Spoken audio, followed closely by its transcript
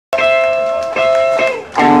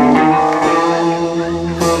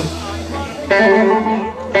You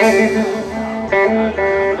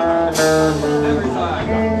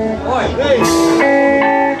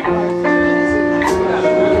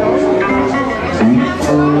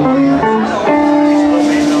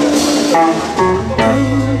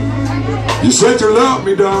said you love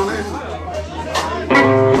me, darling.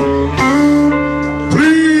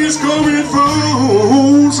 Please come in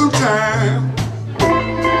for some time.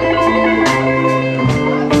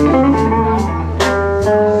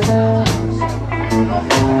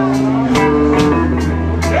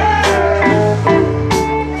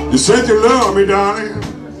 You said you love me, darling.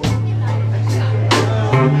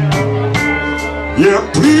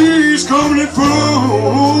 Yeah, please come in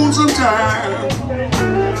for some time.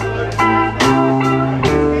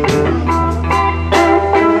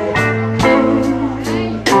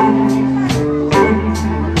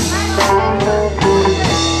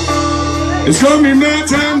 It's gonna be my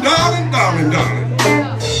time, darling, darling, darling.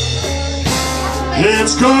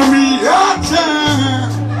 It's gonna be your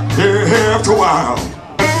time after a while.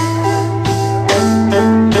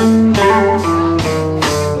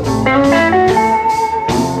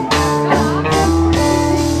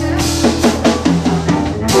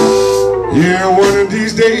 Yeah, one of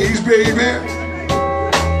these days, baby,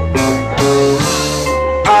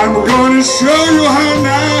 I'm gonna show you how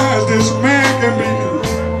nice this man can be.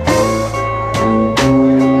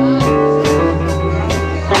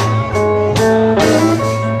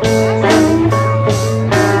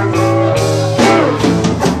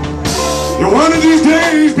 One of these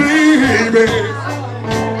days, baby,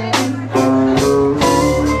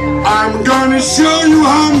 I'm gonna show you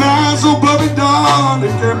how nice old Bobby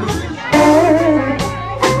darling can be.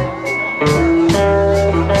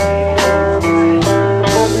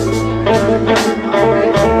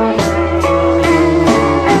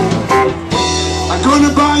 I'm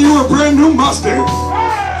gonna buy you a brand new Mustang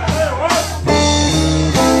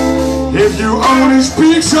if you only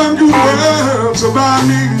speak some good words about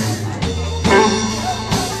me.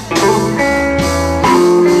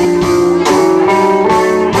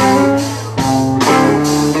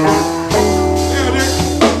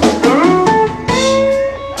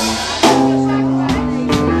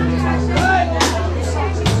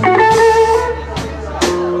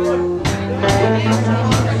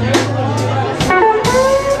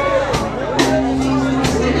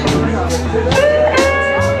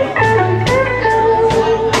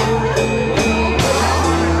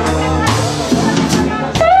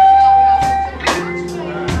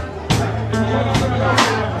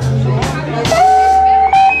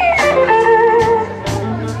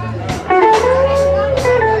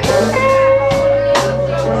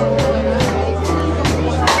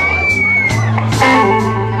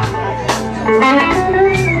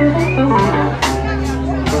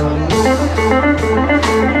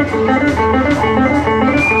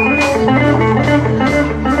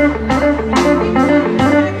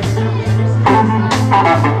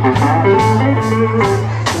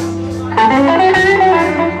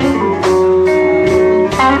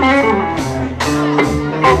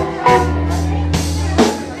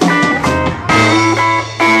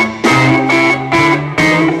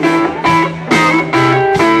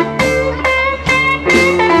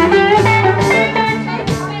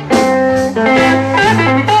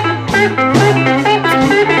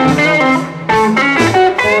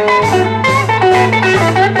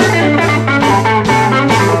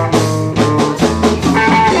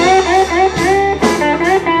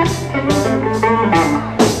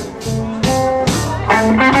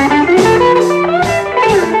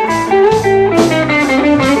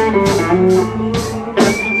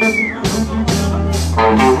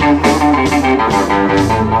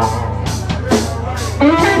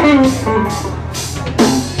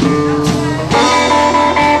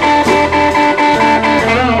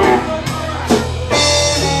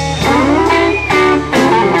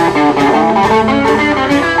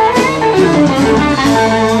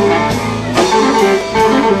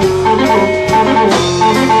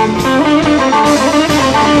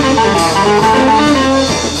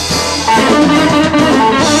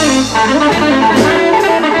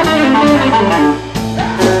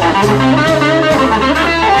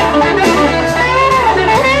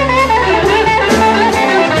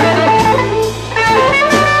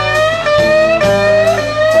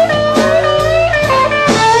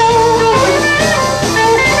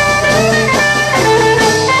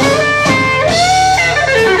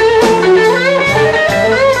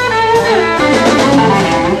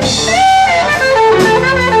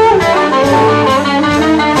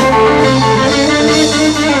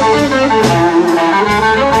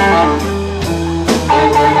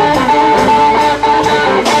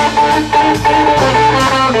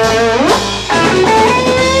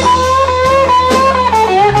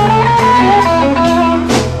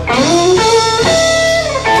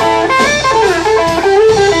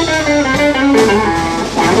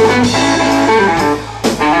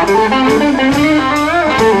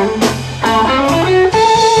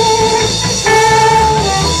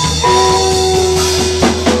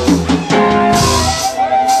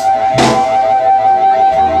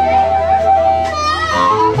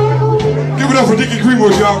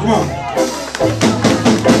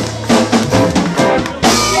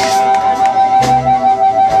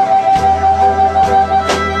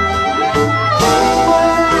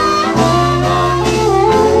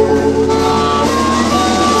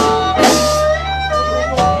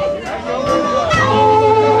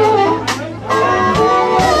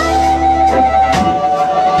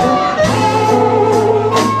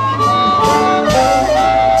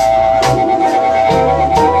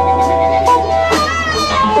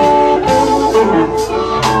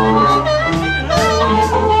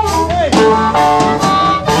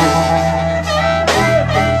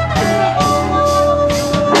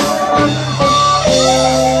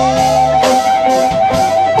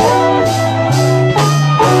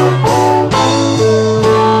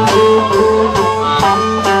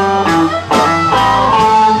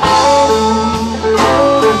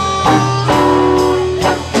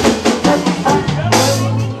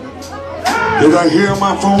 Did I hear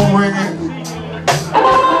my phone ringing?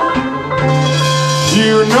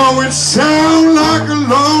 You know it sounds like a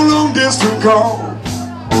long, long distance call.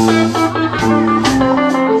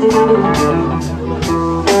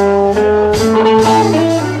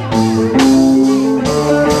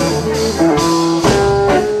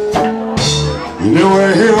 You know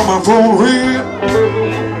I hear my phone ring.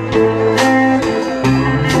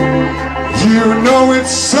 You know it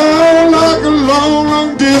sounds like a long,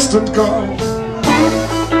 long distance call.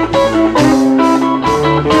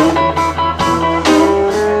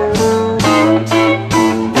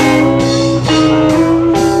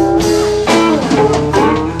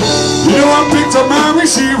 You know I picked up my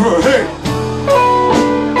receiver, hey.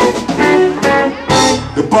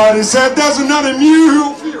 The party said there's another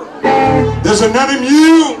mule. There's another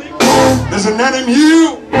mule. There's another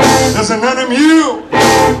mule. There's another mule.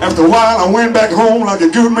 After a while, I went back home like a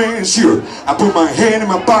good man should. I put my hand in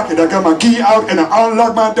my pocket, I got my key out, and I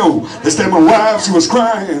unlocked my door. Instead, my wife, she was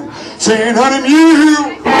crying, saying, honey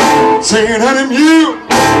mule, saying, honey mule,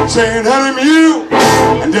 saying, honey mule.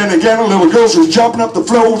 And then again, a little girl, she was jumping up the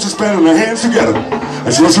floor, she was spreading her hands together.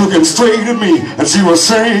 And she was looking straight at me, and she was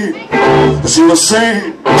saying, she was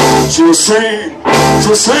saying, she was saying, she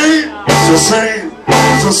was saying, she was saying,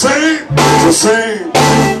 she was saying, she was saying,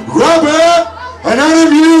 Robbert, another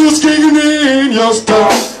mule's kicking in your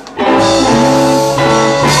stuff.